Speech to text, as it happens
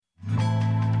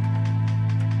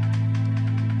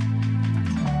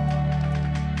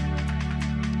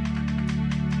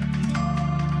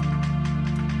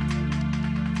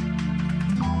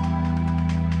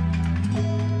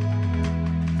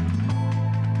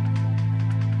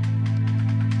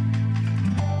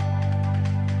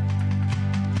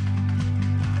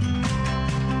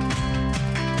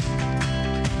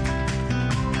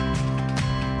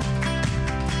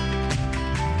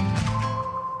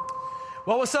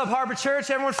Well, what's up, Harbor Church?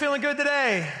 Everyone feeling good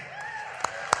today?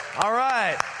 All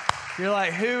right. You're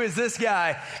like, who is this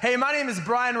guy? Hey, my name is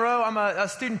Brian Rowe. I'm a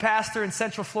student pastor in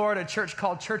Central Florida, a church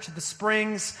called Church of the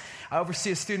Springs. I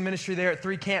oversee a student ministry there at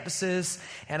 3 campuses,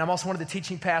 and I'm also one of the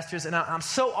teaching pastors. And I'm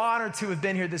so honored to have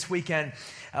been here this weekend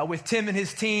with Tim and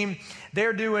his team.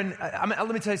 They're doing, let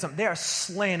me tell you something, they are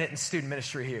slaying it in student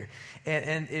ministry here.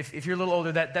 And if you're a little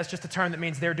older, that's just a term that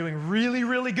means they're doing really,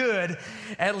 really good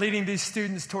at leading these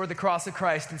students toward the cross of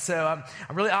Christ. And so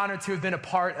I'm really honored to have been a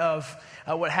part of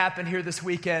what happened here this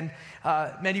weekend.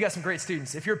 Man, you got some great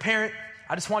students. If you're a parent,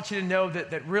 I just want you to know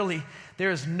that really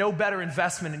there is no better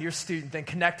investment in your student than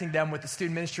connecting them with the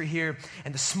student ministry here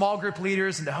and the small group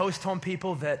leaders and the host home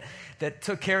people that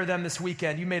took care of them this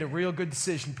weekend. You made a real good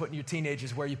decision putting your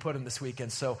teenagers where you put them this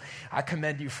weekend. So I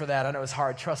commend you for that. I know it's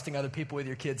hard trusting other people with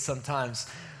your kids sometimes.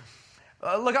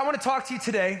 Look, I want to talk to you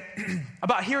today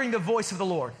about hearing the voice of the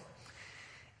Lord.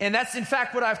 And that's, in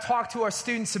fact, what I've talked to our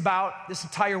students about this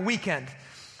entire weekend.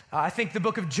 I think the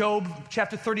book of Job,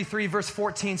 chapter 33, verse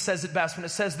 14 says it best when it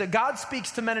says that God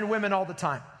speaks to men and women all the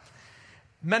time.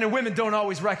 Men and women don't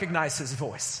always recognize his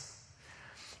voice.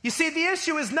 You see, the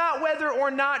issue is not whether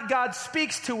or not God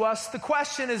speaks to us. The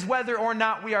question is whether or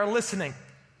not we are listening.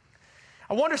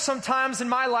 I wonder sometimes in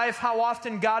my life how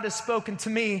often God has spoken to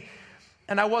me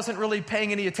and I wasn't really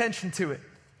paying any attention to it.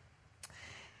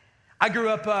 I grew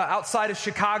up outside of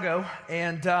Chicago,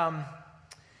 and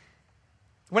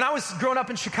when I was growing up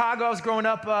in Chicago, I was growing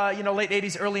up, late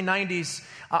 80s, early 90s.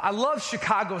 I love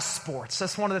Chicago sports.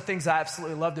 That's one of the things I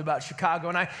absolutely loved about Chicago.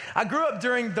 And I grew up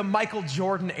during the Michael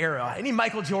Jordan era. Any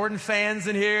Michael Jordan fans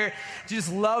in here? Do you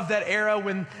just love that era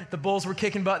when the Bulls were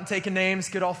kicking butt and taking names?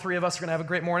 Good, all three of us are going to have a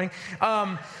great morning.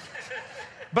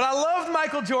 But I loved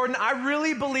Michael Jordan. I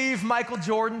really believe Michael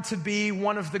Jordan to be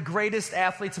one of the greatest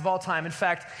athletes of all time. In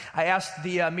fact, I asked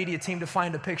the media team to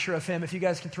find a picture of him. If you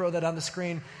guys can throw that on the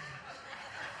screen.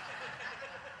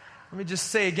 Let me just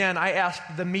say again, I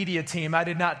asked the media team. I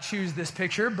did not choose this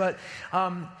picture, but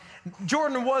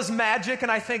Jordan was magic,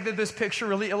 and I think that this picture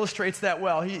really illustrates that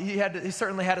well. He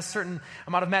certainly had a certain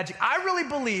amount of magic. I really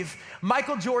believe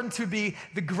Michael Jordan to be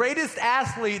the greatest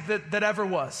athlete that ever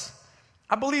was.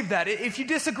 I believe that. If you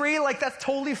disagree, that's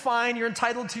totally fine. You're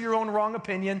entitled to your own wrong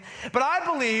opinion. But I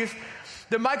believe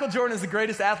that Michael Jordan is the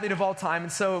greatest athlete of all time.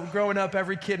 And so growing up,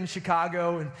 every kid in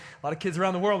Chicago and a lot of kids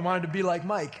around the world wanted to be like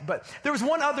Mike. But there was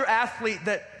one other athlete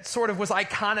that sort of was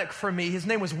iconic for me. His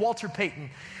name was Walter Payton.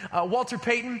 Walter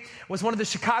Payton was one of the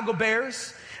Chicago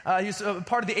Bears. He was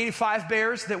part of the 85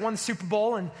 Bears that won the Super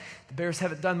Bowl. And the Bears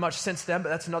haven't done much since then, but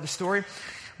that's another story.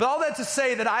 But all that to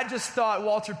say that I just thought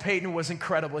Walter Payton was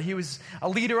incredible. He was a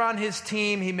leader on his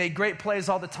team. He made great plays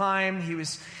all the time. He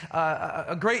was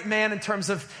a great man in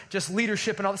terms of just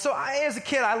leadership and all that. So as a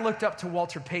kid, I looked up to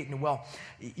Walter Payton. Well,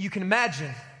 you can imagine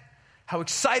how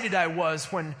excited I was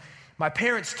when my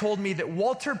parents told me that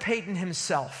Walter Payton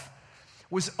himself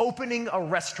was opening a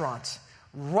restaurant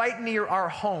right near our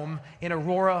home in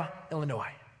Aurora,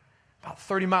 Illinois. About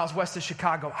 30 miles west of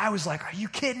Chicago. I was like, are you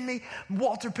kidding me?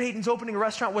 Walter Payton's opening a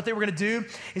restaurant. What they were going to do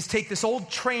is take this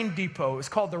old train depot. It was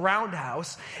called the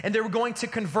Roundhouse. And they were going to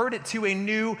convert it to a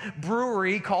new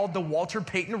brewery called the Walter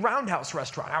Payton Roundhouse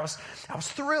Restaurant. I was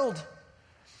thrilled.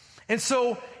 And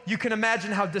so you can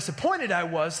imagine how disappointed I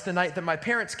was the night that my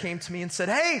parents came to me and said,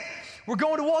 hey, we're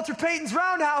going to Walter Payton's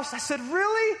Roundhouse. I said,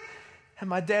 really? And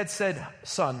my dad said,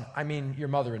 son, I mean your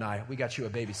mother and I, we got you a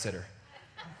babysitter.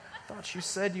 I thought you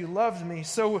said you loved me.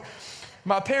 So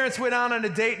my parents went out on a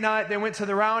date night. They went to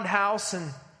the Roundhouse, and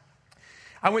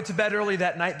I went to bed early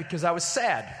that night because I was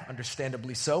sad,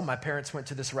 understandably so. My parents went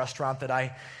to this restaurant that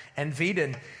I envied,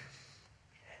 and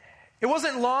it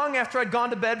wasn't long after I'd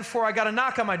gone to bed before I got a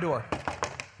knock on my door.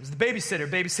 It was the babysitter.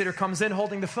 Babysitter comes in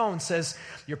holding the phone, says,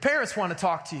 your parents want to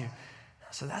talk to you.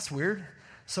 I said, that's weird.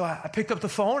 So I picked up the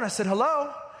phone. I said,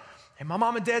 hello. And my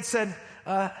mom and dad said,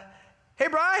 hey,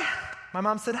 Bri. My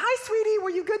mom said, hi, sweetie, were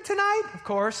you good tonight? Of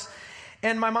course.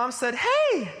 And my mom said, hey,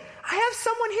 I have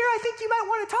someone here I think you might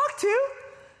want to talk to.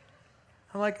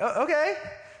 I'm like, okay.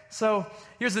 So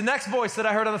here's the next voice that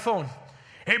I heard on the phone.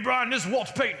 Hey, Brian, this is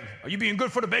Walter Payton. Are you being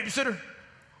good for the babysitter?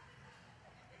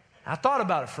 I thought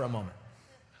about it for a moment.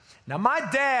 Now, my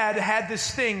dad had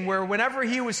this thing where whenever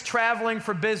he was traveling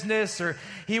for business or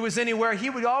he was anywhere, he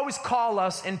would always call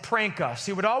us and prank us.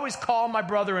 He would always call my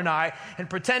brother and I and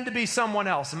pretend to be someone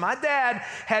else. And my dad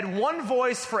had one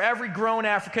voice for every grown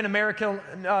African-American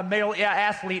male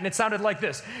athlete, and it sounded like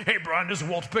this. Hey, Brian, this is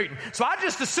Walter Payton. So I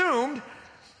just assumed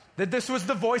that this was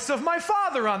the voice of my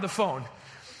father on the phone.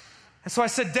 And so I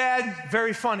said, Dad,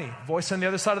 very funny. Voice on the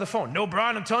other side of the phone. No,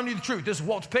 Brian, I'm telling you the truth. This is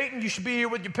Walter Payton. You should be here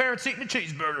with your parents eating a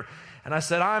cheeseburger. And I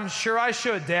said, I'm sure I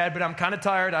should, Dad, but I'm kind of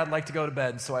tired. I'd like to go to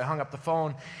bed. So I hung up the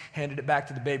phone, handed it back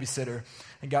to the babysitter,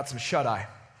 and got some shut-eye.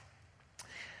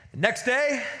 The next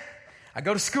day, I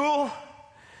go to school.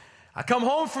 I come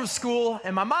home from school,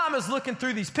 and my mom is looking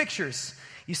through these pictures.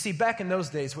 You see, back in those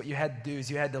days, what you had to do is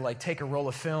you had to like take a roll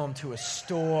of film to a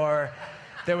store.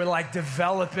 They would like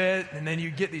develop it, and then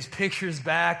you get these pictures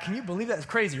back. Can you believe that? It's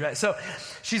crazy, right? So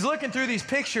she's looking through these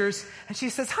pictures, and she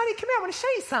says, honey, come here, I want to show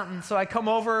you something. So I come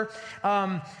over,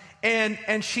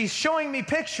 and she's showing me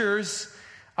pictures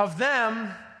of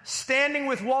them standing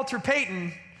with Walter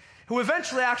Payton, who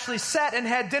eventually actually sat and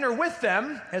had dinner with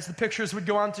them, as the pictures would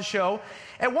go on to show.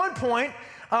 At one point,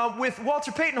 with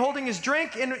Walter Payton holding his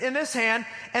drink in this hand,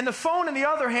 and the phone in the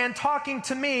other hand, talking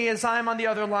to me as I'm on the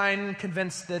other line,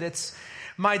 convinced that it's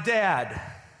my dad.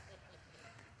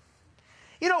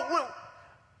 You know,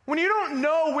 when you don't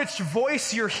know which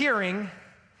voice you're hearing,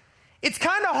 it's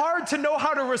kind of hard to know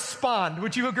how to respond.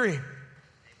 Would you agree? And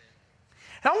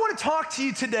I want to talk to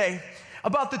you today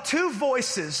about the two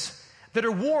voices that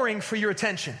are warring for your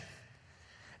attention.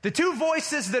 The two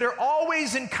voices that are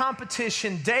always in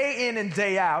competition day in and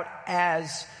day out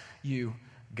as you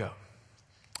go.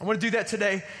 I want to do that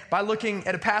today by looking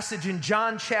at a passage in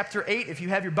John chapter 8. If you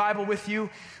have your Bible with you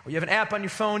or you have an app on your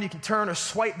phone, you can turn or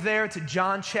swipe there to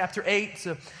John chapter 8. It's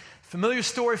a familiar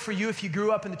story for you if you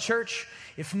grew up in the church.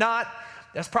 If not,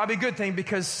 that's probably a good thing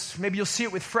because maybe you'll see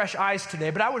it with fresh eyes today.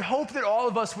 But I would hope that all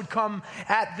of us would come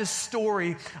at this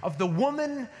story of the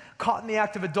woman caught in the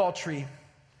act of adultery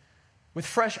with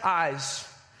fresh eyes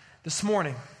this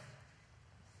morning.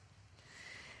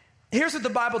 Here's what the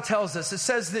Bible tells us. It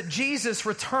says that Jesus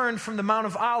returned from the Mount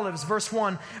of Olives, verse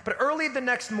 1. But early the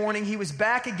next morning, he was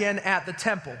back again at the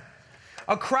temple.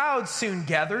 A crowd soon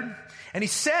gathered, and he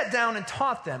sat down and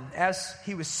taught them. As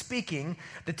he was speaking,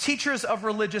 the teachers of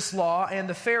religious law and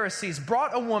the Pharisees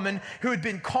brought a woman who had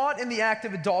been caught in the act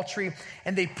of adultery,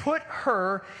 and they put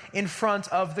her in front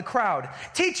of the crowd.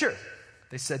 Teacher,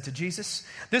 they said to Jesus,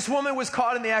 this woman was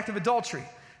caught in the act of adultery.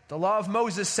 The law of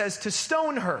Moses says to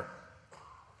stone her.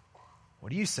 What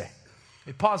do you say? Let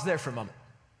me pause there for a moment.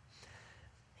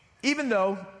 Even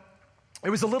though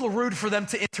it was a little rude for them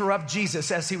to interrupt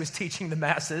Jesus as he was teaching the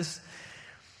masses,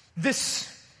 this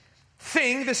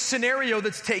scenario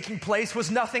that's taking place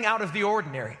was nothing out of the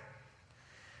ordinary.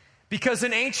 Because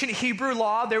in ancient Hebrew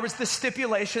law, there was the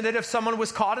stipulation that if someone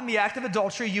was caught in the act of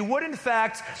adultery, you would in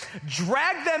fact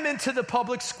drag them into the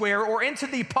public square or into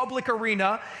the public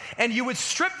arena, and you would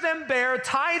strip them bare,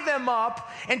 tie them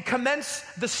up, and commence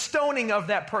the stoning of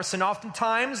that person.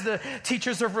 Oftentimes, the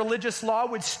teachers of religious law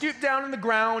would stoop down in the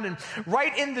ground and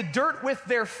write in the dirt with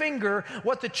their finger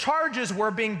what the charges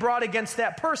were being brought against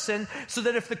that person, so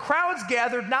that if the crowds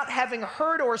gathered, not having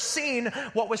heard or seen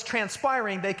what was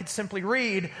transpiring, they could simply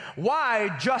read why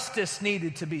justice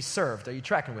needed to be served. Are you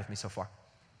tracking with me so far?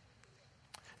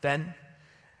 Then,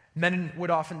 men would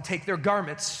often take their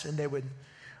garments and they would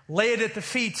lay it at the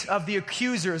feet of the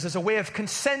accusers as a way of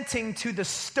consenting to the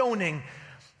stoning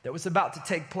that was about to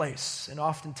take place. And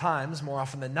oftentimes, more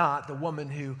often than not, the woman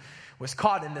who was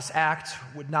caught in this act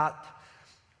would not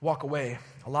walk away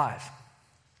alive.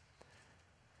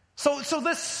 So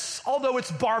this, although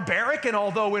it's barbaric and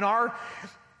although in our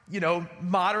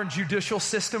modern judicial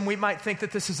system, we might think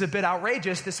that this is a bit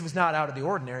outrageous. This was not out of the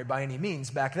ordinary by any means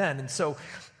back then. And so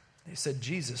they said,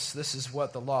 Jesus, this is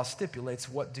what the law stipulates.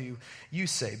 What do you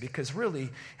say? Because really,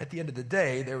 at the end of the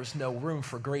day, there was no room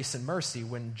for grace and mercy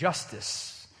when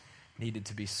justice needed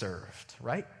to be served,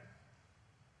 right?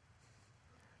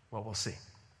 Well, we'll see.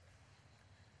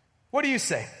 What do you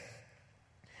say?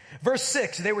 Verse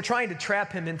 6, they were trying to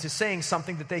trap him into saying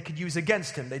something that they could use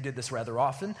against him. They did this rather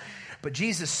often. But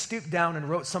Jesus stooped down and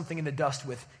wrote something in the dust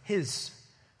with his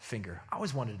finger. I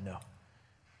always wanted to know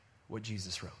what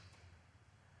Jesus wrote.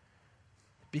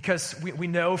 Because we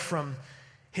know from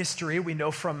history, we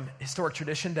know from historic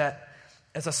tradition that,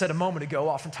 as I said a moment ago,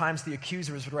 oftentimes the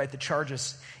accusers would write the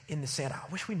charges in the sand. I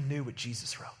wish we knew what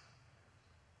Jesus wrote.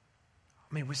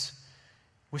 I mean,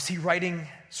 was he writing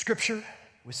scripture?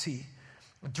 Was he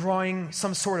drawing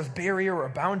some sort of barrier or a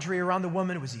boundary around the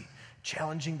woman? Was he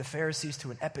challenging the Pharisees to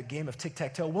an epic game of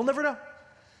tic-tac-toe? We'll never know.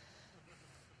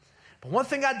 But one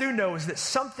thing I do know is that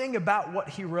something about what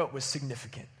he wrote was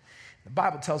significant. The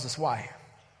Bible tells us why.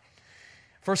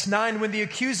 Verse 9, when the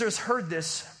accusers heard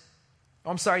this,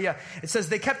 it says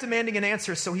they kept demanding an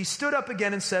answer, so he stood up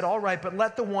again and said, all right, but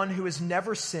let the one who has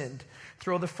never sinned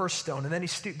throw the first stone. And then he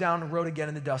stooped down and wrote again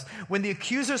in the dust. When the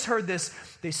accusers heard this,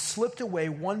 they slipped away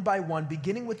one by one,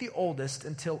 beginning with the oldest,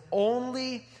 until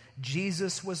only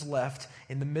Jesus was left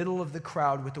in the middle of the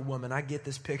crowd with the woman. I get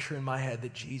this picture in my head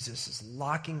that Jesus is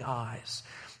locking eyes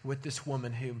with this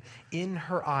woman whom in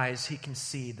her eyes he can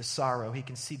see the sorrow, he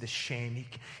can see the shame,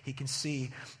 he can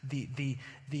see the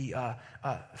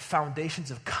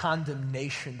foundations of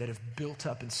condemnation that have built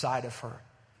up inside of her.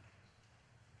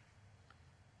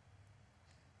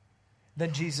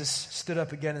 Then Jesus stood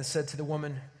up again and said to the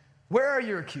woman, "Where are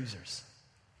your accusers?"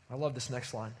 I love this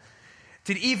next line.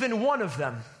 "Did even one of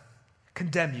them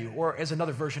condemn you?" Or as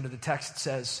another version of the text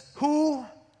says, "Who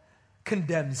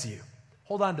condemns you?"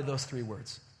 Hold on to those three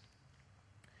words.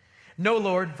 "No,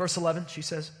 Lord," verse 11, she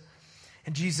says.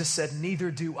 And Jesus said,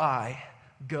 "Neither do I.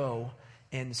 Go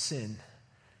and sin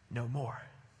no more."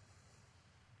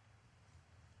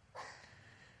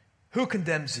 Who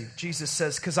condemns you? Jesus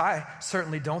says, because I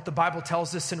certainly don't. The Bible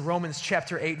tells us in Romans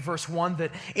chapter 8, verse 1,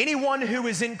 that anyone who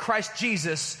is in Christ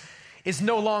Jesus is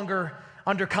no longer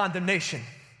under condemnation.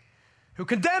 Who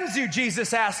condemns you,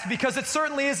 Jesus asked, because it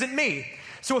certainly isn't me.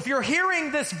 So if you're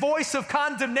hearing this voice of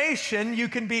condemnation, you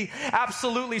can be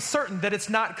absolutely certain that it's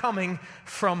not coming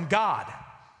from God.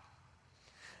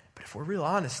 But if we're real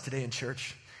honest today in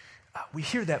church, we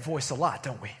hear that voice a lot,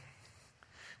 don't we?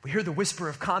 We hear the whisper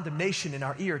of condemnation in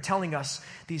our ear telling us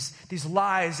these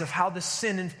lies of how the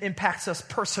sin impacts us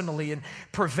personally and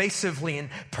pervasively and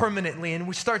permanently. And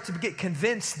we start to get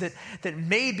convinced that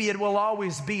maybe it will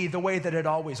always be the way that it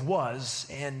always was.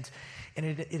 And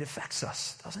it affects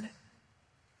us, doesn't it?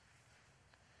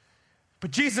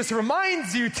 But Jesus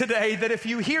reminds you today that if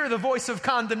you hear the voice of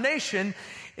condemnation,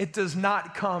 it does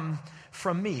not come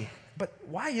from me. But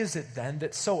why is it then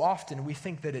that so often we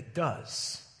think that it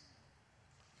does?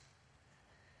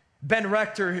 Ben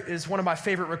Rector is one of my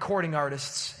favorite recording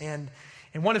artists, and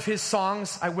in one of his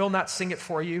songs, I will not sing it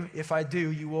for you. If I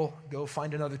do, you will go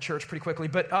find another church pretty quickly.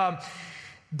 But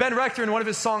Ben Rector, in one of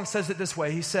his songs, says it this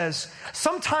way. He says,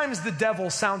 "Sometimes the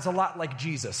devil sounds a lot like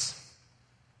Jesus."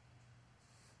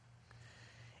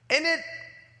 And it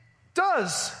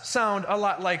does sound a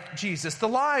lot like Jesus. The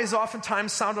lies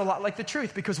oftentimes sound a lot like the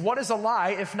truth, because what is a lie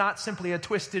if not simply a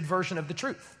twisted version of the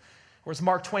truth? Or as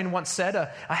Mark Twain once said,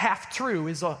 a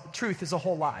half-truth is a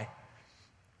whole lie.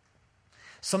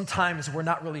 Sometimes we're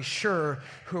not really sure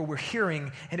who we're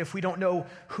hearing, and if we don't know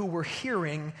who we're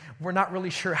hearing, we're not really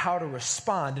sure how to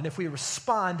respond. And if we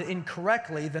respond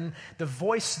incorrectly, then the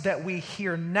voice that we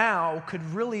hear now could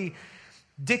really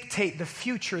dictate the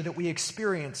future that we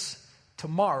experience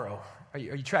tomorrow. Are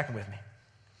you tracking with me?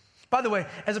 By the way,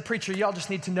 as a preacher, y'all just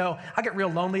need to know, I get real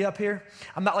lonely up here.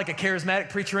 I'm not like a charismatic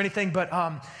preacher or anything, but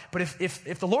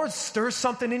if the Lord stirs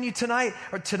something in you today,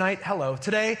 it's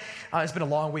been a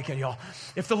long weekend, y'all.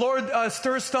 If the Lord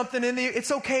stirs something in you,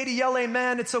 it's okay to yell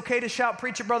amen. It's okay to shout,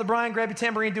 "Preach it, Brother Brian," grab your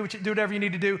tambourine, do whatever you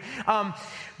need to do.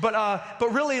 But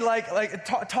really,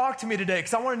 talk to me today,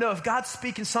 because I want to know if God's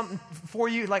speaking something for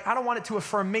you. Like, I don't want it to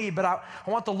affirm me, but I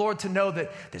want the Lord to know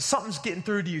that something's getting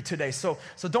through to you today. So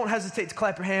don't hesitate to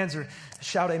clap your hands or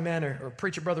shout amen or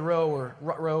preach it, Brother Rowe or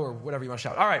Rowe or whatever you want to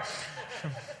shout. All right.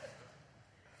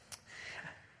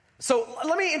 So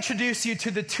let me introduce you to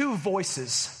the two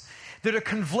voices that are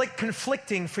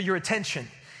conflicting for your attention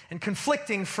and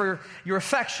conflicting for your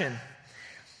affection.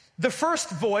 The first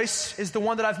voice is the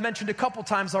one that I've mentioned a couple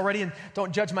times already, and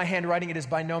don't judge my handwriting. It is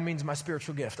by no means my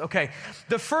spiritual gift. Okay,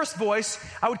 the first voice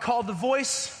I would call the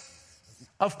voice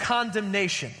of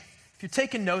condemnation. If you're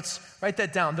taking notes, write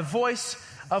that down. The voice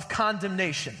of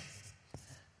condemnation.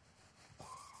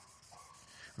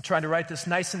 I'm trying to write this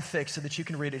nice and thick so that you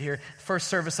can read it here. First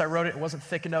service I wrote it. It wasn't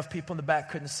thick enough. People in the back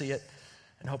couldn't see it.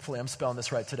 And hopefully I'm spelling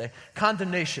this right today.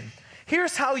 Condemnation.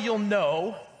 Here's how you'll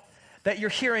know that you're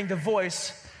hearing the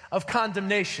voice of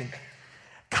condemnation.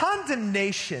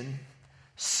 Condemnation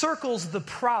circles the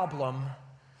problem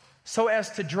so as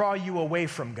to draw you away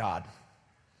from God.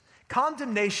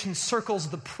 Condemnation circles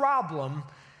the problem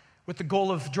with the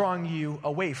goal of drawing you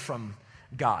away from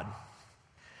God.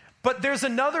 But there's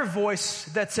another voice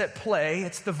that's at play.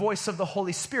 It's the voice of the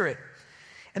Holy Spirit.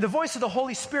 And the voice of the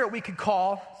Holy Spirit we could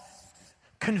call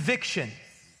conviction.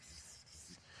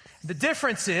 The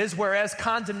difference is, whereas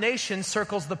condemnation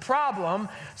circles the problem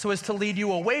so as to lead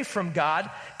you away from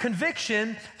God,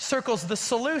 conviction circles the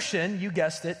solution, you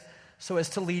guessed it, so as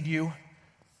to lead you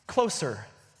closer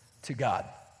to God.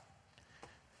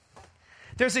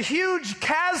 There's a huge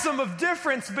chasm of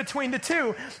difference between the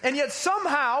two, and yet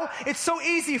somehow it's so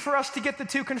easy for us to get the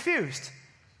two confused.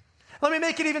 Let me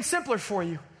make it even simpler for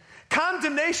you.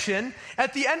 Condemnation,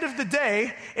 at the end of the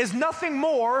day, is nothing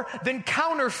more than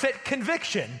counterfeit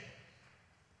conviction.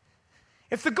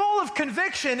 If the goal of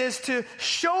conviction is to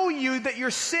show you that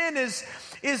your sin is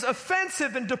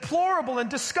offensive and deplorable and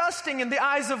disgusting in the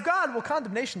eyes of God, well,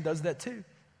 condemnation does that too.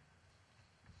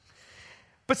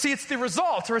 But see, it's the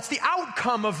result or it's the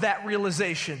outcome of that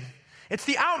realization. It's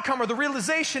the outcome or the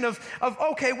realization of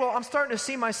okay, well, I'm starting to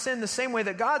see my sin the same way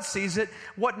that God sees it.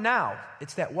 What now?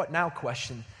 It's that what now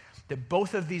question that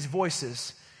both of these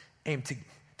voices aim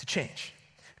to change.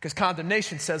 Because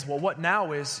condemnation says, well, what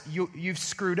now is you've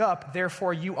screwed up,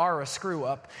 therefore you are a screw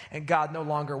up, and God no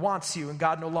longer wants you, and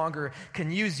God no longer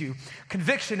can use you.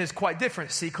 Conviction is quite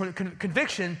different. See,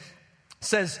 conviction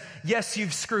says, yes,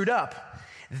 you've screwed up.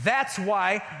 That's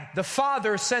why the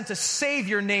Father sent a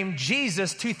Savior named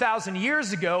Jesus 2,000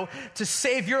 years ago to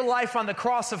save your life on the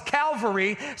cross of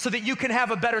Calvary so that you can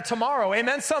have a better tomorrow.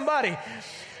 Amen, somebody?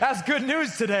 That's good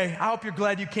news today. I hope you're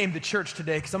glad you came to church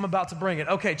today because I'm about to bring it.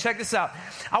 Okay, check this out.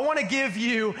 I want to give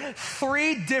you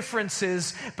 3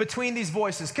 differences between these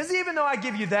voices because even though I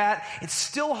give you that, it's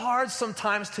still hard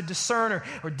sometimes to discern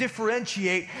or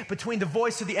differentiate between the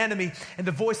voice of the enemy and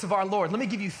the voice of our Lord. Let me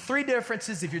give you 3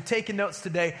 differences. If you're taking notes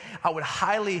today, I would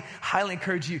highly, highly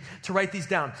encourage you to write these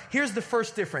down. Here's the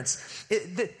first difference.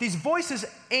 These voices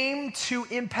aim to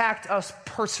impact us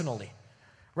personally,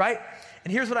 right?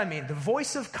 And here's what I mean. The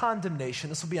voice of condemnation,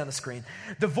 this will be on the screen.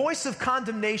 The voice of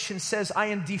condemnation says, I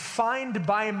am defined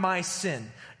by my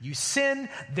sin. You sin,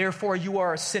 therefore you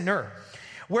are a sinner.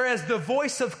 Whereas the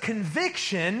voice of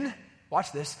conviction,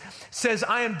 watch this, says,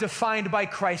 I am defined by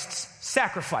Christ's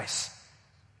sacrifice.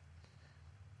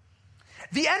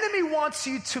 The enemy wants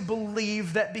you to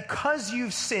believe that because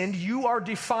you've sinned, you are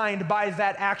defined by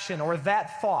that action or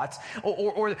that thought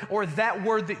or that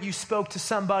word that you spoke to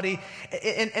somebody.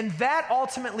 And that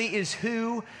ultimately is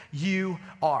who you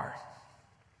are.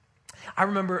 I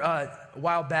remember a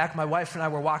while back, my wife and I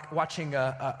were watching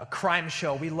a crime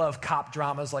show. We love cop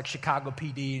dramas like Chicago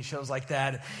PD and shows like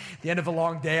that. At the end of a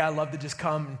long day, I love to just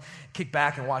come and kick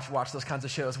back and watch those kinds of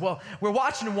shows. Well, we're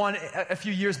watching one a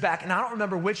few years back, and I don't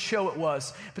remember which show it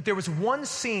was, but there was one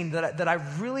scene that I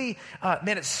really,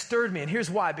 it stirred me. And here's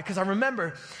why. Because I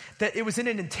remember that it was in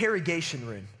an interrogation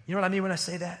room. You know what I mean when I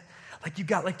say that? Like you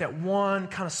got like that one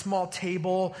kind of small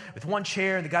table with one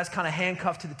chair and the guy's kind of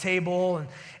handcuffed to the table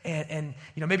and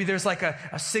you know, maybe there's like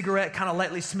a cigarette kind of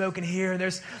lightly smoking here and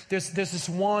there's this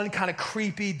one kind of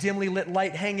creepy dimly lit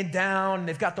light hanging down and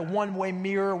they've got the one-way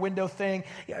mirror window thing.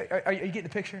 Are you getting the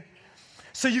picture?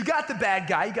 So you got the bad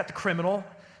guy, you got the criminal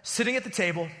sitting at the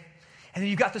table and then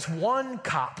you got this one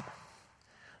cop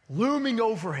looming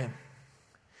over him.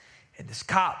 And this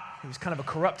cop, he was kind of a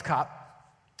corrupt cop,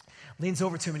 leans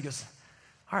over to him and he goes,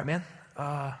 all right, man,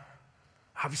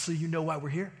 obviously you know why we're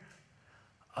here.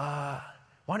 Why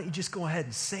don't you just go ahead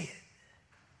and say it?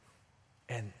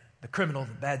 And the criminal,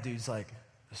 the bad dude's like,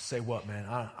 say what, man?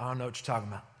 I don't know what you're talking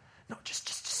about. No, just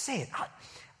say it.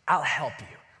 I'll help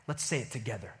you. Let's say it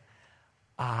together.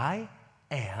 I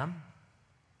am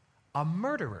a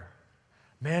murderer.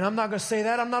 Man, I'm not going to say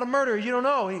that. I'm not a murderer. You don't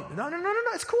know. No.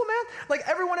 It's cool, man. Like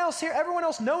everyone else here, everyone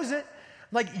else knows it.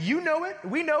 Like, you know it,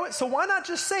 we know it, so why not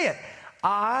just say it?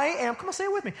 I am, come on, say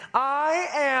it with me. I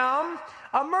am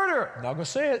a murderer. I'm not going to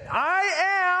say it.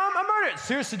 I am a murderer.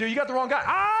 Seriously, dude, you got the wrong guy.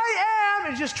 I am.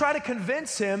 And just try to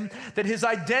convince him that his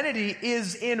identity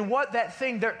is in what that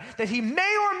thing that he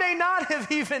may or may not have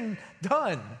even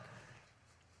done.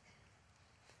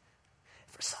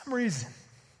 For some reason,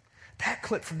 that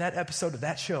clip from that episode of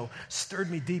that show stirred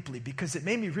me deeply because it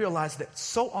made me realize that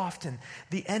so often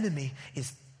the enemy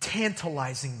is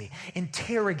tantalizing me,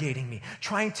 interrogating me,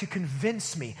 trying to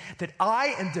convince me that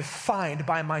I am defined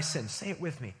by my sin. Say it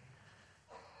with me.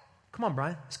 Come on,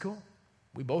 Brian. It's cool.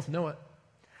 We both know it.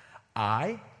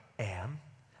 I am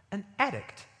an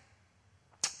addict.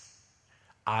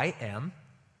 I am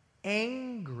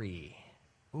angry.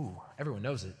 Ooh, everyone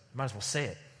knows it. Might as well say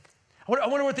it. I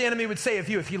wonder what the enemy would say of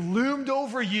you if he loomed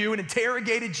over you and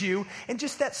interrogated you and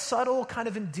just that subtle kind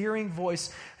of endearing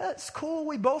voice. That's cool.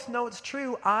 We both know it's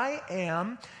true. I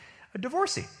am a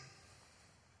divorcee.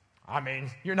 I mean,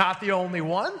 you're not the only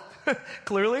one,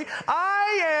 clearly.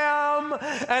 I am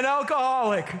an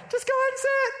alcoholic. Just go ahead and say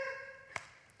it.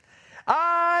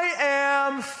 I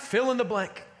am fill in the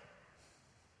blank.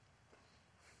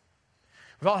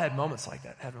 We've all had moments like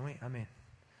that, haven't we? I mean,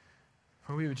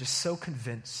 where we were just so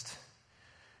convinced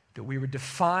that we were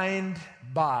defined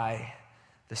by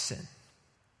the sin.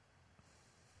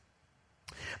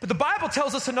 But the Bible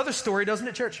tells us another story, doesn't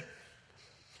it, church?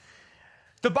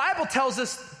 The Bible tells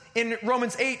us in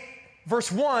Romans 8, verse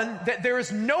 1, that there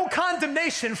is no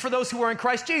condemnation for those who are in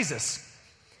Christ Jesus.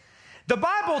 The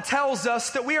Bible tells us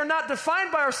that we are not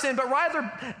defined by our sin, but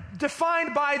rather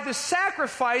defined by the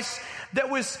sacrifice that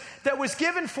was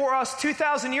given for us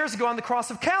 2,000 years ago on the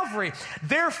cross of Calvary.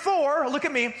 Therefore, look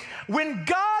at me, when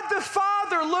God the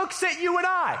Father looks at you and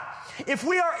I, if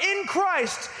we are in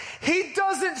Christ, He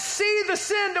doesn't see the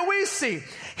sin that we see.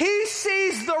 He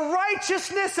sees the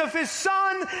righteousness of His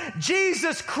Son,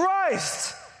 Jesus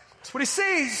Christ. That's what He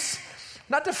sees.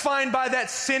 Not defined by that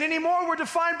sin anymore. We're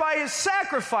defined by His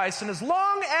sacrifice. And as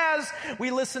long as we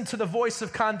listen to the voice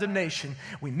of condemnation,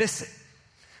 we miss it.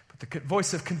 But the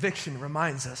voice of conviction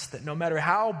reminds us that no matter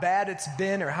how bad it's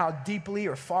been or how deeply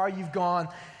or far you've gone,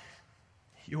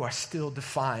 you are still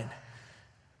defined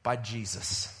by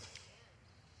Jesus.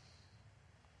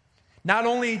 Not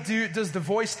only does the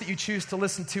voice that you choose to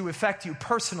listen to affect you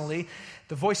personally,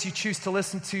 the voice you choose to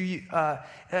listen to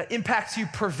impacts you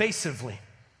pervasively.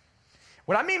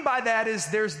 What I mean by that is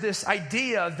there's this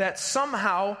idea that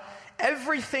somehow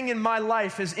everything in my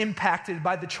life is impacted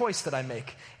by the choice that I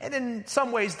make. And in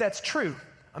some ways that's true.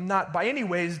 I'm not by any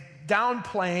ways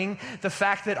downplaying the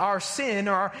fact that our sin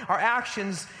or our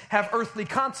actions have earthly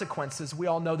consequences. We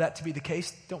all know that to be the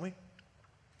case, don't we?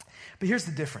 But here's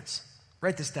the difference.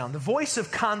 Write this down. The voice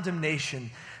of condemnation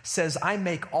says, I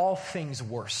make all things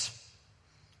worse.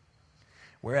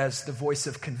 Whereas the voice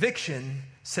of conviction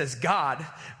says God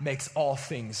makes all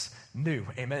things new.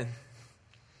 Amen.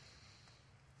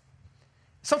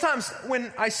 Sometimes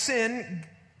when I sin,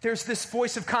 there's this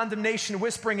voice of condemnation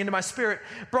whispering into my spirit,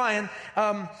 Brian,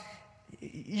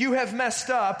 you have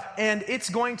messed up and it's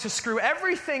going to screw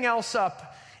everything else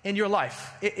up in your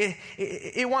life.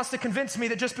 It wants to convince me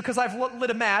that just because I've lit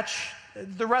a match,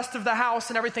 the rest of the house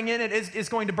and everything in it is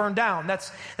going to burn down.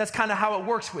 That's kind of how it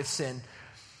works with sin.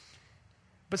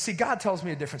 But see, God tells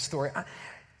me a different story.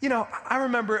 I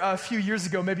remember a few years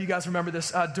ago, maybe you guys remember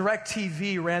this,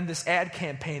 DirecTV ran this ad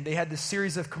campaign. They had this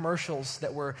series of commercials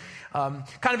that were kind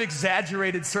of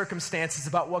exaggerated circumstances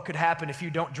about what could happen if you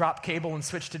don't drop cable and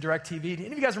switch to DirecTV. Do any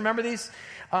of you guys remember these?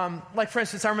 Like, for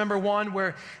instance, I remember one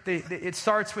where it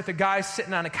starts with a guy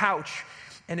sitting on a couch,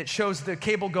 and it shows the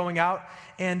cable going out,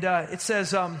 and it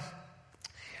says,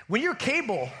 when your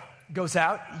cable goes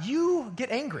out, you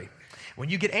get angry. When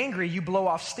you get angry, you blow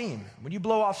off steam. When you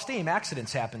blow off steam,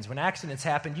 accidents happen. When accidents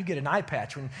happen, you get an eye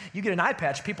patch. When you get an eye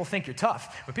patch, people think you're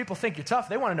tough. When people think you're tough,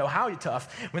 they want to know how you're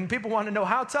tough. When people want to know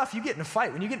how tough, you get in a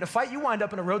fight. When you get in a fight, you wind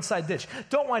up in a roadside ditch.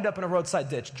 Don't wind up in a roadside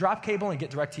ditch. Drop cable and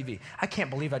get DirecTV. I can't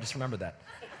believe I just remembered that.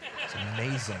 It's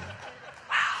amazing.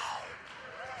 Wow.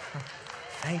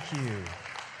 Thank you.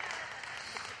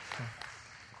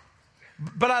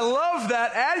 But I love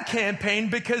that ad campaign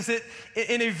because it,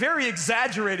 in a very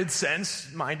exaggerated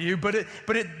sense, mind you, but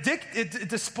it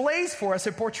displays for us,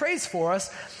 it portrays for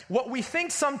us what we think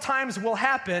sometimes will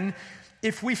happen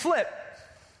if we flip.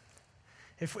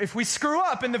 If we screw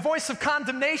up, and the voice of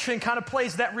condemnation kind of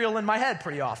plays that reel in my head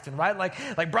pretty often, right?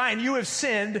 Like Brian, you have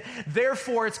sinned,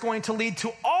 therefore it's going to lead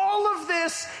to all of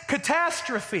this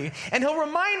catastrophe. And he'll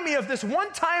remind me of this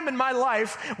one time in my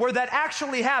life where that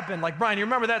actually happened. Like, Brian, you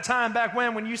remember that time back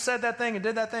when you said that thing and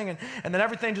did that thing and then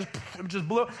everything just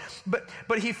blew up?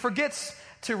 But he forgets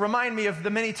to remind me of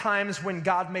the many times when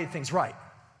God made things right.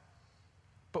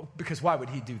 But because why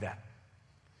would he do that?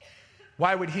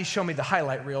 Why would he show me the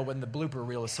highlight reel when the blooper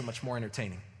reel is so much more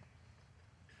entertaining?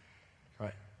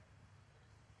 Right.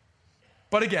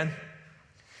 But again,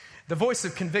 the voice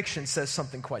of conviction says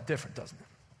something quite different, doesn't it?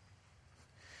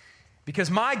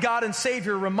 Because my God and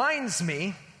Savior reminds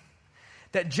me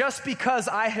that just because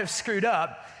I have screwed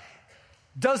up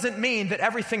doesn't mean that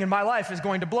everything in my life is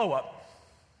going to blow up.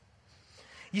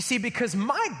 You see, because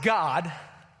my God,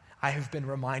 I have been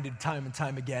reminded time and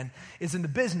time again, is in the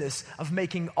business of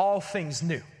making all things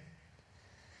new.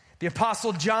 The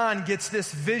Apostle John gets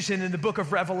this vision in the book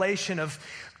of Revelation of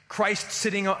Christ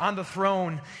sitting on the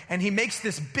throne, and he makes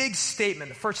this big statement.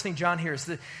 The first thing John hears,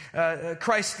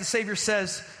 Christ, the Savior,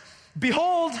 says,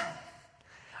 "Behold,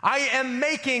 I am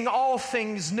making all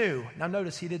things new." Now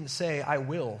notice he didn't say, "I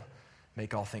will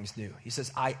make all things new." He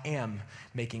says, "I am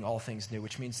making all things new,"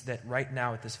 which means that right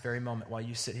now at this very moment while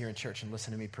you sit here in church and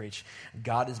listen to me preach,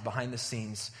 God is behind the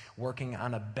scenes working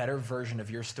on a better version of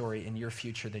your story in your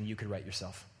future than you could write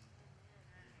yourself.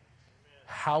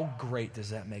 How great does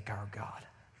that make our God?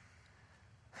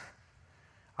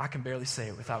 I can barely say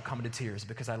it without coming to tears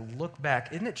because I look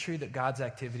back. Isn't it true that God's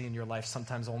activity in your life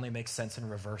sometimes only makes sense in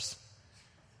reverse?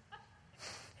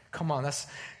 Come on,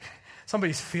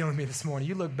 somebody's feeling me this morning.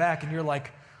 You look back and you're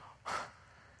like,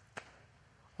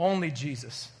 only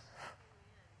Jesus.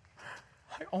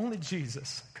 Only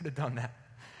Jesus could have done that.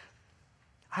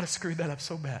 I'd have screwed that up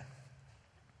so bad.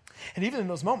 And even in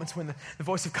those moments when the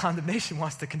voice of condemnation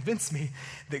wants to convince me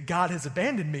that God has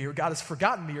abandoned me or God has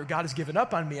forgotten me or God has given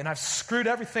up on me and I've screwed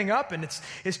everything up and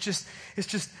it's just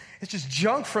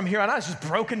junk from here on out, it's just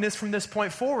brokenness from this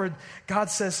point forward, God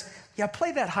says, yeah,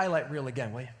 play that highlight reel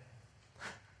again, will you?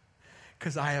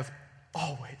 Because I have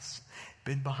always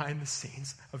been behind the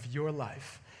scenes of your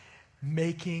life,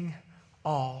 making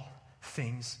all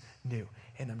things new.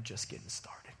 And I'm just getting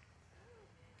started.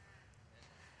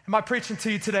 Am I preaching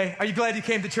to you today? Are you glad you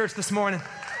came to church this morning?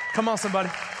 Come on, somebody.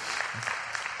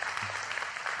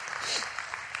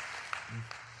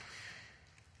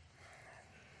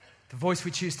 The voice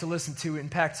we choose to listen to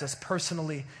impacts us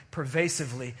personally,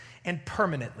 pervasively, and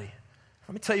permanently.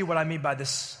 Let me tell you what I mean by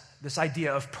this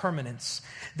idea of permanence.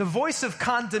 The voice of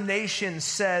condemnation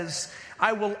says,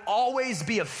 I will always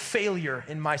be a failure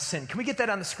in my sin. Can we get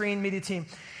that on the screen, media team?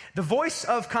 The voice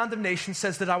of condemnation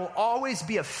says that I will always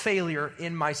be a failure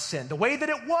in my sin. The way that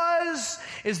it was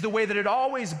is the way that it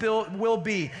always will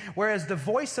be. Whereas the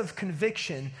voice of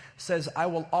conviction says I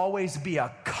will always be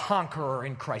a conqueror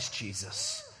in Christ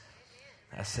Jesus.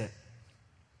 That's it.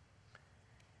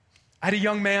 I had a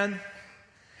young man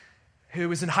who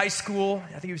was in high school.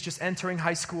 I think he was just entering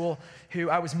high school, who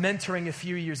I was mentoring a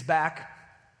few years back.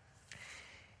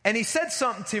 And he said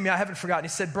something to me, I haven't forgotten. He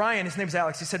said, Brian, his name's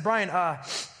Alex. He said, Brian,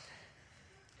 I've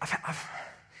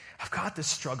got this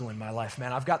struggle in my life,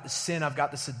 man. I've got this sin, I've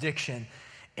got this addiction,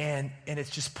 and it's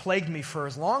just plagued me for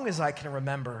as long as I can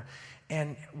remember.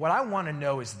 And what I want to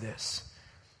know is this.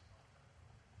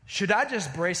 Should I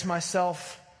just brace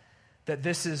myself that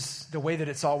this is the way that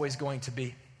it's always going to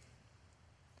be?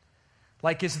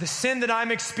 Like, is the sin that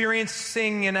I'm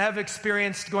experiencing and have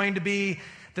experienced going to be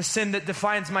the sin that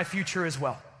defines my future as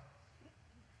well?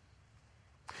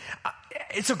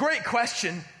 It's a great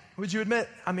question. Would you admit?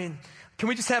 I mean, can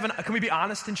we be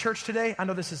honest in church today? I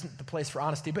know this isn't the place for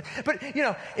honesty, but you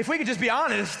know, if we could just be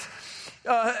honest,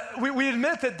 we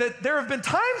admit that there have been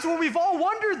times when we've all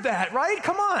wondered that, right?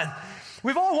 Come on.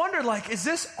 We've all wondered, like, is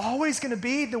this always going to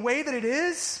be the way that it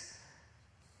is?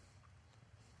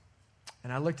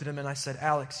 And I looked at him and I said,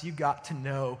 Alex, you got to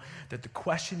know that the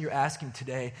question you're asking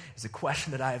today is a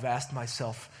question that I have asked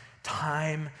myself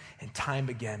time and time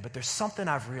again. But there's something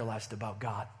I've realized about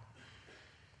God.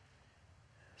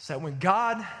 So when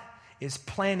God is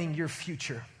planning your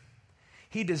future,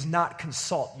 he does not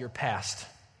consult your past.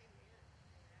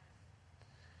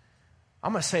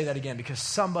 I'm going to say that again because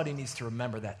somebody needs to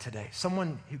remember that today.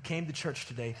 Someone who came to church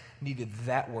today needed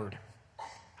that word.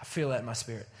 I feel that in my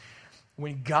spirit.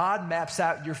 When God maps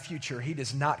out your future, he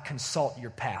does not consult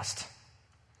your past.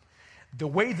 The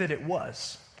way that it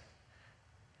was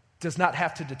does not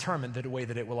have to determine the way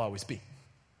that it will always be.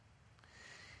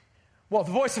 Well,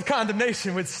 the voice of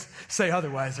condemnation would say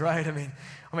otherwise, right? I mean,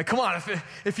 come on,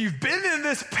 if you've been in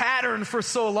this pattern for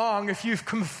so long, if you've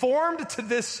conformed to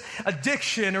this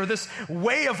addiction or this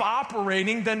way of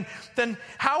operating, then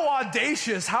how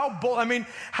audacious, how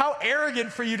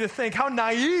arrogant for you to think, how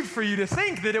naive for you to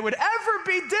think that it would ever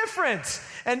be different.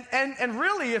 And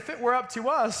really, if it were up to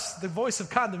us, the voice of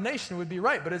condemnation would be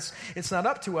right, but it's not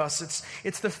up to us.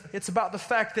 It's about the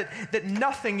fact that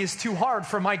nothing is too hard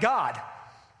for my God.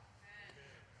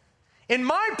 In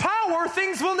my power,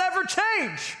 things will never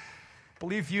change.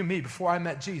 Believe you me, before I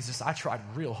met Jesus, I tried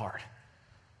real hard.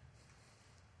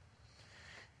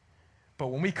 But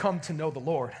when we come to know the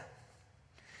Lord,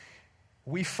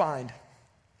 we find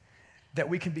that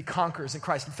we can be conquerors in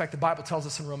Christ. In fact, the Bible tells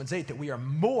us in Romans 8 that we are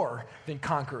more than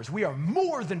conquerors. We are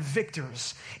more than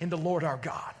victors in the Lord our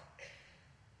God.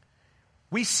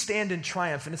 We stand in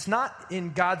triumph, and it's not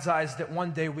in God's eyes that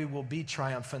one day we will be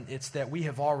triumphant. It's that we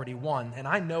have already won. And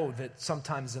I know that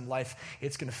sometimes in life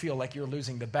it's going to feel like you're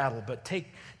losing the battle, but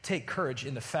take courage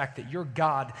in the fact that your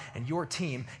God and your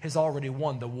team has already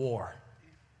won the war.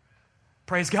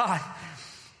 Praise God.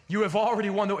 You have already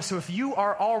won the war. So if you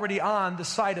are already on the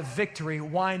side of victory,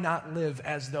 why not live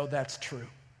as though that's true?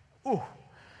 Ooh.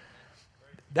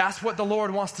 That's what the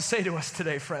Lord wants to say to us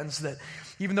today, friends, that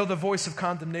even though the voice of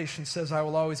condemnation says, I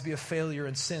will always be a failure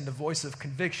in sin, the voice of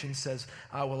conviction says,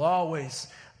 I will always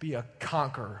be a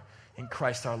conqueror in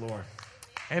Christ our Lord.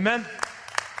 Amen?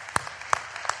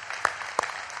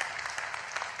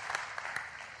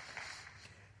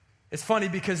 It's funny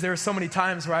because there are so many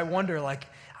times where I wonder,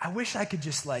 I wish I could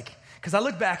just because I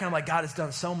look back and I'm like, God has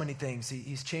done so many things.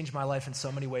 He's changed my life in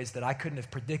so many ways that I couldn't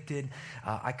have predicted,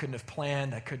 I couldn't have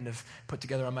planned, I couldn't have put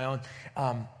together on my own.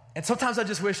 And sometimes I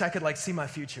just wish I could see my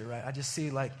future, right? I just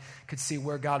could see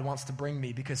where God wants to bring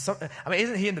me because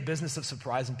isn't he in the business of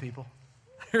surprising people?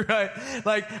 Right?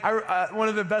 One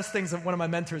of the best things that one of my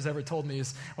mentors ever told me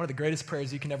is one of the greatest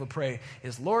prayers you can ever pray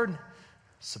is, Lord,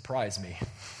 surprise me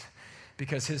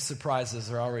because his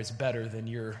surprises are always better than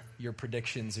your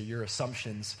predictions or your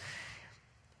assumptions.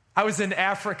 I was in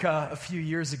Africa a few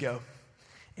years ago,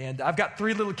 and I've got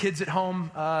 3 little kids at home.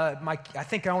 I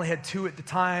think I only had 2 at the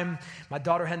time. My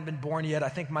daughter hadn't been born yet. I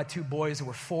think my 2 boys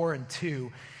were 4 and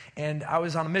 2. And I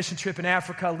was on a mission trip in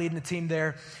Africa, leading the team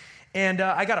there. And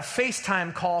I got a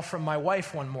FaceTime call from my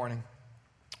wife one morning.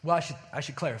 Well, I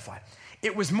should clarify.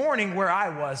 It was morning where I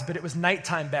was, but it was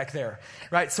nighttime back there,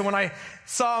 right? So when I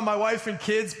saw my wife and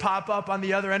kids pop up on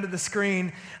the other end of the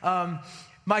screen,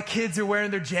 my kids are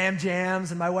wearing their jams,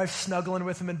 and my wife's snuggling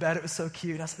with them in bed. It was so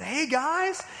cute. I said, "Hey,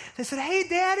 guys." They said, "Hey,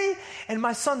 Daddy." And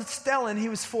my son, Stellan, he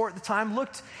was 4 at the time,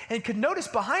 looked and could notice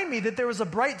behind me that there was a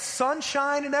bright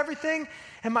sunshine and everything.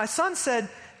 And my son said,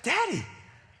 "Daddy,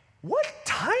 what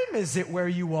time is it where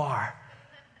you are?"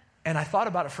 And I thought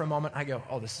about it for a moment. I go,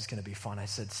 "Oh, this is going to be fun." I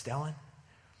said, "Stellan,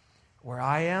 where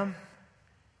I am,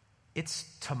 it's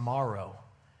tomorrow."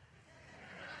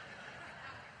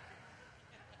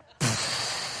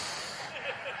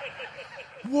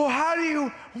 Well,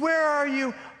 where are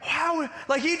you? How?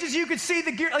 Like you could see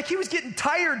the gear, like he was getting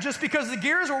tired just because the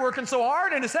gears were working so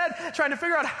hard in his head, trying to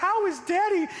figure out, how is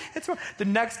Daddy? The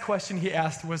next question he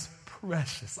asked was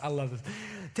precious. I love this.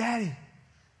 "Daddy,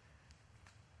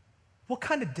 what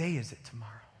kind of day is it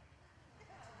tomorrow?"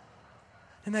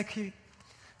 Isn't that cute?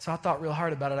 So I thought real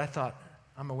hard about it. I thought,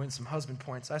 I'm going to win some husband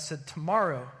points. I said,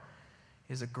 "Tomorrow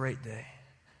is a great day.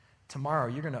 Tomorrow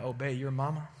you're going to obey your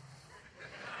mama.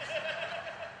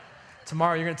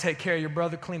 Tomorrow you're going to take care of your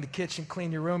brother, clean the kitchen,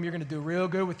 clean your room. You're going to do real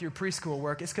good with your preschool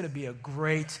work. It's going to be a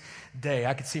great day."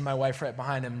 I could see my wife right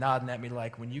behind him nodding at me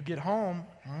like, "When you get home,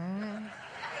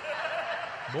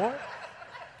 boy."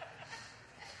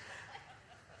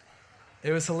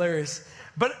 It was hilarious.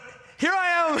 But here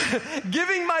I am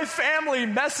giving my family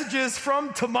messages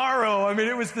from tomorrow. I mean,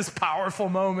 it was this powerful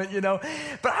moment, you know.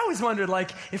 But I always wondered,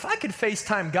 like, if I could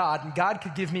FaceTime God and God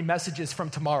could give me messages from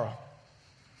tomorrow.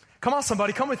 Come on,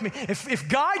 somebody, come with me. If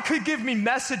God could give me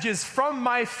messages from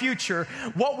my future,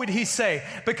 what would he say?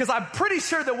 Because I'm pretty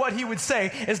sure that what he would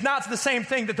say is not the same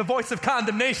thing that the voice of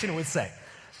condemnation would say.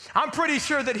 I'm pretty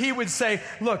sure that he would say,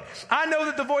 "Look, I know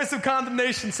that the voice of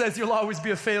condemnation says you'll always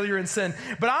be a failure in sin,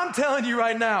 but I'm telling you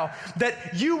right now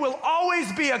that you will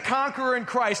always be a conqueror in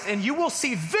Christ, and you will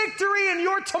see victory in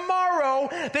your tomorrow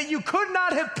that you could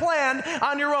not have planned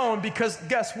on your own, because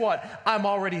guess what? I'm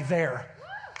already there."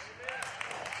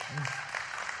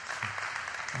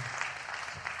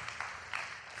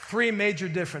 Three major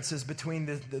differences between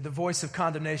the voice of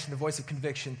condemnation, the voice of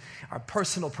conviction, are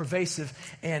personal, pervasive,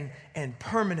 and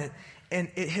permanent.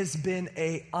 And it has been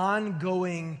an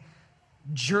ongoing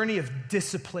journey of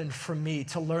discipline for me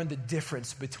to learn the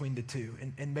difference between the two.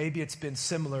 And maybe it's been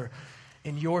similar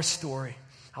in your story.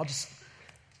 I'll just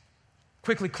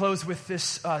quickly close with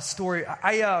this story.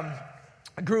 I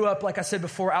grew up, like I said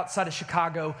before, outside of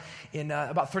Chicago, in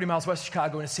about 30 miles west of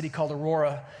Chicago, in a city called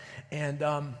Aurora.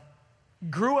 And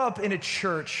grew up in a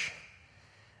church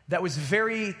that was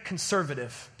very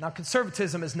conservative. Now,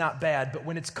 conservatism is not bad, but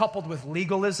when it's coupled with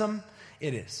legalism,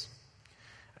 it is.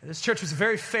 This church was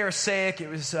very Pharisaic. It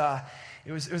was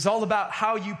all about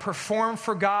how you perform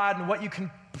for God and what you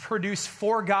can produce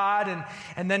for God.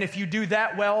 And then if you do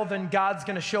that well, then God's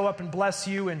going to show up and bless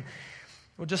you. And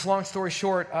well, just long story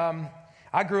short,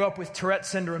 I grew up with Tourette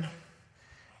syndrome,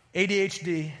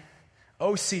 ADHD,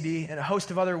 OCD, and a host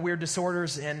of other weird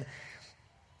disorders. And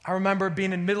I remember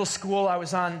being in middle school, I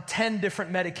was on 10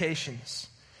 different medications.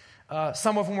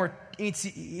 Some of them were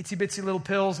itsy-bitsy little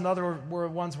pills, and other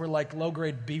ones were like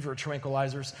low-grade beaver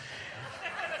tranquilizers.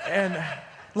 And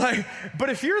but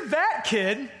if you're that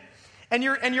kid, and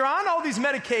you're on all these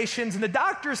medications, and the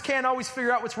doctors can't always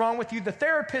figure out what's wrong with you, the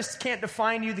therapists can't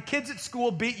define you, the kids at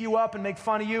school beat you up and make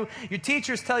fun of you, your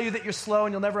teachers tell you that you're slow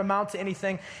and you'll never amount to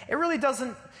anything, it really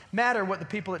doesn't matter what the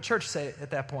people at church say at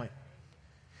that point.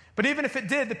 But even if it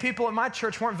did, the people at my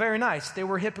church weren't very nice. They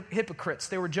were hypocrites.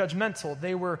 They were judgmental.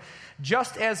 They were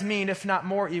just as mean, if not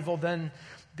more evil, than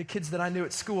the kids that I knew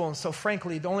at school. And so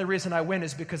frankly, the only reason I went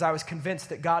is because I was convinced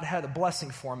that God had a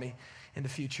blessing for me in the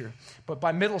future. But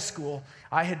by middle school,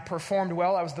 I had performed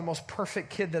well. I was the most perfect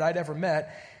kid that I'd ever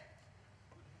met.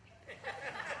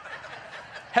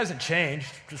 Hasn't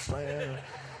changed. Just like,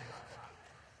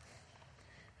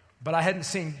 but I hadn't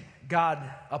seen God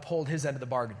uphold his end of the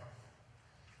bargain.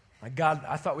 Like God,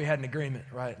 I thought we had an agreement,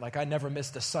 right? Like I never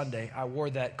missed a Sunday. I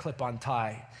wore that clip-on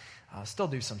tie. Still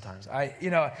do sometimes. I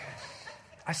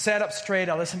sat up straight.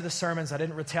 I listened to the sermons. I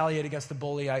didn't retaliate against the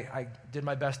bully. I did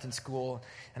my best in school.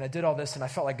 And I did all this, and I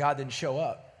felt like God didn't show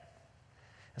up.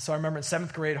 And so I remember in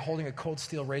 7th grade holding a cold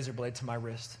steel razor blade to my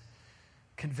wrist,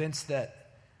 convinced that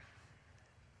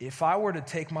if I were to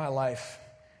take my life,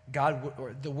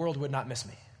 or the world would not miss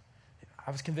me.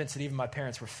 I was convinced that even my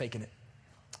parents were faking it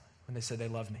when they said they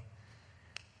loved me.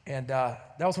 And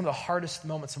that was one of the hardest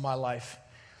moments of my life.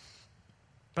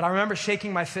 But I remember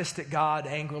shaking my fist at God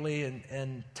angrily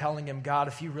and telling him, God,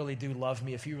 if you really do love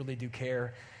me, if you really do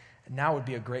care, now would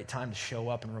be a great time to show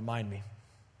up and remind me.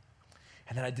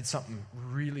 And then I did something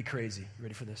really crazy. You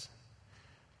ready for this?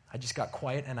 I just got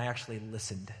quiet and I actually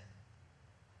listened.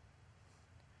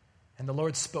 And the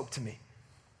Lord spoke to me.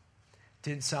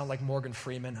 Didn't sound like Morgan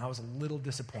Freeman. I was a little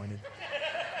disappointed.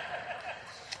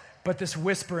 But this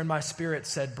whisper in my spirit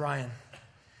said, Brian,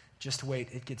 just wait,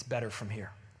 it gets better from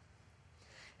here.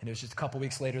 And it was just a couple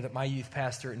weeks later that my youth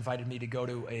pastor invited me to go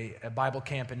to a Bible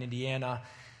camp in Indiana.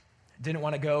 Didn't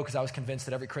want to go because I was convinced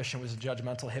that every Christian was a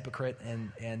judgmental hypocrite,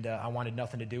 and I wanted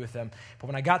nothing to do with them. But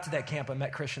when I got to that camp, I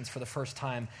met Christians for the first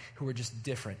time who were just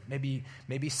different.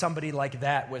 Maybe somebody like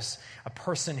that was a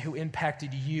person who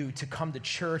impacted you to come to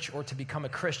church or to become a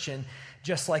Christian,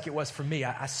 just like it was for me.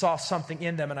 I saw something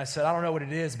in them, and I said, I don't know what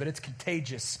it is, but it's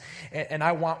contagious, and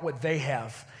I want what they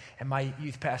have. And my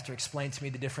youth pastor explained to me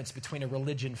the difference between a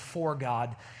religion for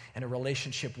God and a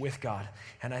relationship with God.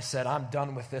 And I said, I'm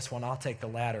done with this one. I'll take the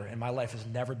latter. And my life has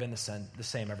never been the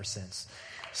same ever since.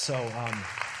 So,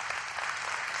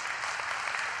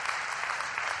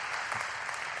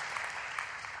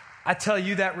 I tell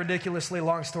you that ridiculously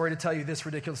long story to tell you this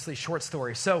ridiculously short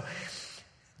story. So,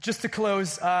 just to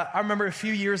close, I remember a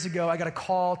few years ago, I got a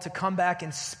call to come back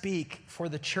and speak for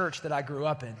the church that I grew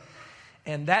up in.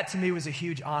 And that to me was a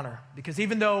huge honor, because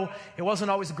even though it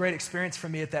wasn't always a great experience for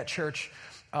me at that church,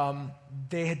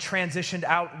 they had transitioned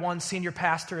out one senior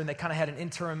pastor, and they kind of had an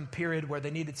interim period where they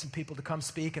needed some people to come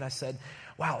speak. And I said,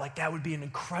 wow, like that would be an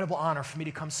incredible honor for me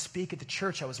to come speak at the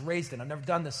church I was raised in. I've never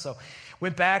done this. So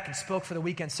went back and spoke for the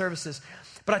weekend services.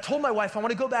 But I told my wife I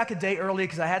want to go back a day early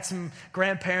because I had some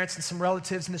grandparents and some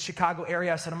relatives in the Chicago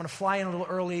area. I said, I'm going to fly in a little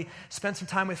early, spend some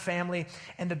time with family.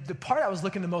 And the part I was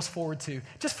looking the most forward to,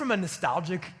 just from a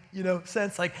nostalgic,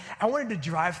 sense, like I wanted to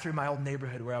drive through my old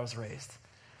neighborhood where I was raised.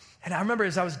 And I remember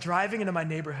as I was driving into my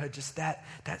neighborhood, just that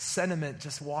sentiment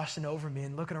just washing over me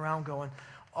and looking around going,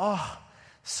 oh,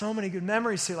 so many good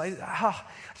memories here. Like, I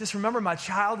just remember my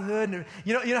childhood. And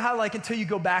you know how like until you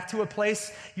go back to a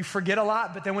place, you forget a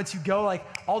lot, but then once you go, like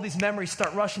all these memories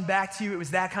start rushing back to you. It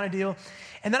was that kind of deal.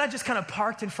 And then I just kind of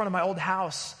parked in front of my old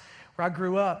house where I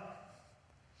grew up.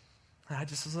 And I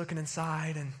just was looking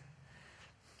inside, and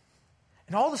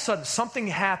all of a sudden something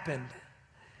happened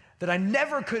that I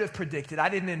never could have predicted. I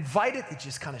didn't invite it. It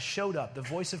just kind of showed up. The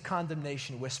voice of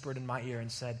condemnation whispered in my ear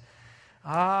and said,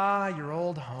 your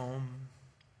old home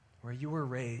where you were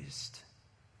raised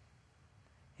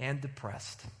and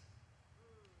depressed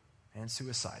and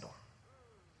suicidal,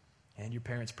 and your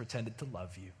parents pretended to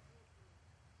love you.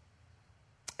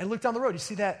 And look down the road. You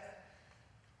see that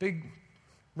big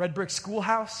red brick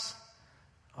schoolhouse?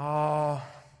 Oh,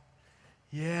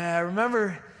 yeah.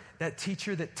 Remember that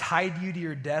teacher that tied you to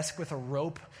your desk with a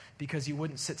rope because you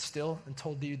wouldn't sit still and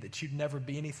told you that you'd never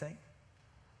be anything?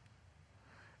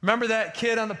 Remember that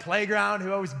kid on the playground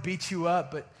who always beat you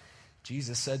up, but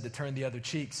Jesus said to turn the other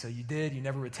cheek, so you did. You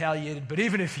never retaliated, but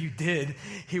even if you did,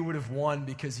 he would have won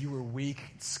because you were weak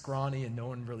and scrawny and no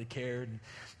one really cared. And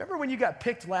remember when you got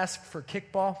picked last for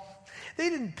kickball? They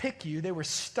didn't pick you, they were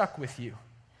stuck with you.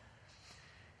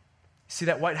 See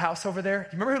that white house over there?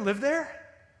 You remember who lived there?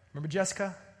 Remember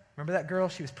Jessica? Remember that girl?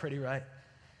 She was pretty, right?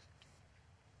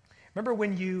 Remember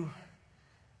when you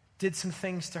did some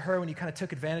things to her, when you kind of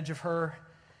took advantage of her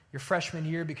your freshman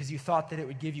year because you thought that it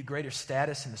would give you greater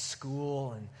status in the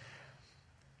school? And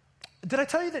did I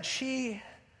tell you that she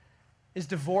is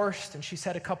divorced and she's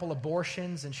had a couple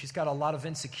abortions and she's got a lot of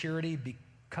insecurity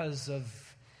because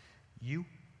of you?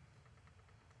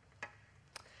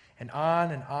 And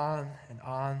on and on and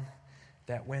on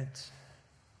that went.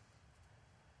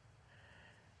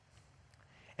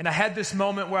 And I had this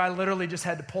moment where I literally just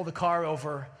had to pull the car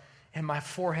over and my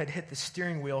forehead hit the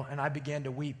steering wheel and I began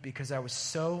to weep because I was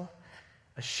so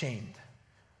ashamed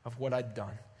of what I'd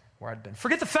done, where I'd been.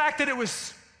 Forget the fact that it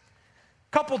was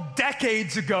a couple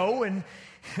decades ago and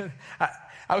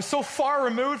I was so far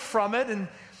removed from it, and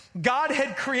God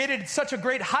had created such a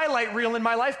great highlight reel in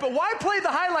my life, but why play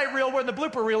the highlight reel when the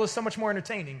blooper reel is so much more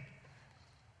entertaining?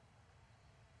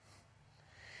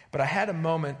 But I had a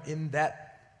moment in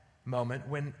that moment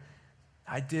when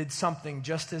I did something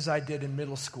just as I did in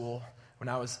middle school when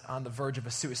I was on the verge of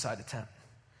a suicide attempt.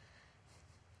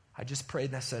 I just prayed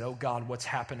and I said, oh God, what's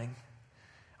happening?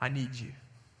 I need you.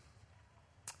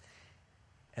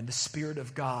 And the Spirit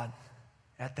of God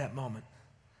at that moment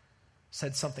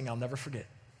said something I'll never forget.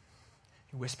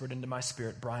 He whispered into my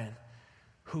spirit, Brian,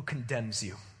 who condemns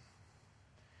you?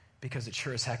 Because it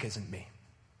sure as heck isn't me.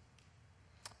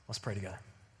 Let's pray together.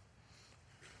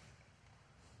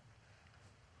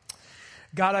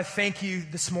 God, I thank you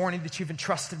this morning that you've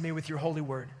entrusted me with your holy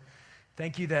word.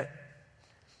 Thank you that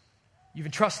you've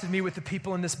entrusted me with the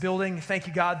people in this building. Thank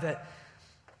you, God, that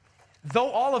though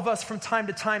all of us from time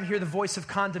to time hear the voice of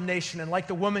condemnation, and like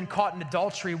the woman caught in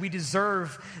adultery, we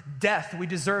deserve death, we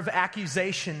deserve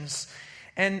accusations,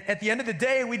 and at the end of the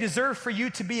day, we deserve for you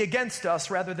to be against us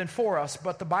rather than for us.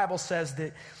 But the Bible says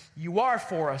that you are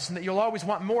for us and that you'll always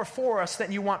want more for us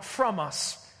than you want from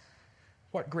us.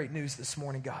 What great news this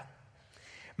morning, God.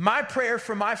 My prayer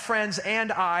for my friends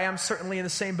and I'm certainly in the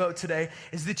same boat today,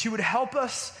 is that you would help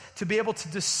us to be able to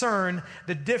discern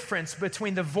the difference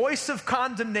between the voice of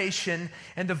condemnation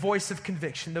and the voice of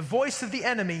conviction, the voice of the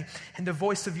enemy and the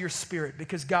voice of your spirit.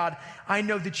 Because God, I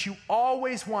know that you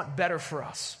always want better for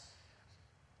us.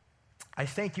 I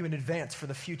thank you in advance for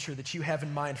the future that you have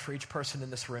in mind for each person in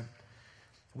this room.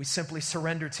 We simply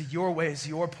surrender to your ways,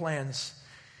 your plans,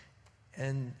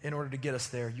 and in order to get us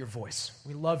there, your voice.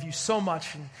 We love you so much,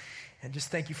 and just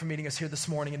thank you for meeting us here this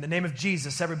morning. In the name of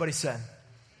Jesus, everybody said,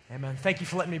 amen. Thank you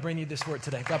for letting me bring you this word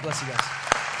today. God bless you guys.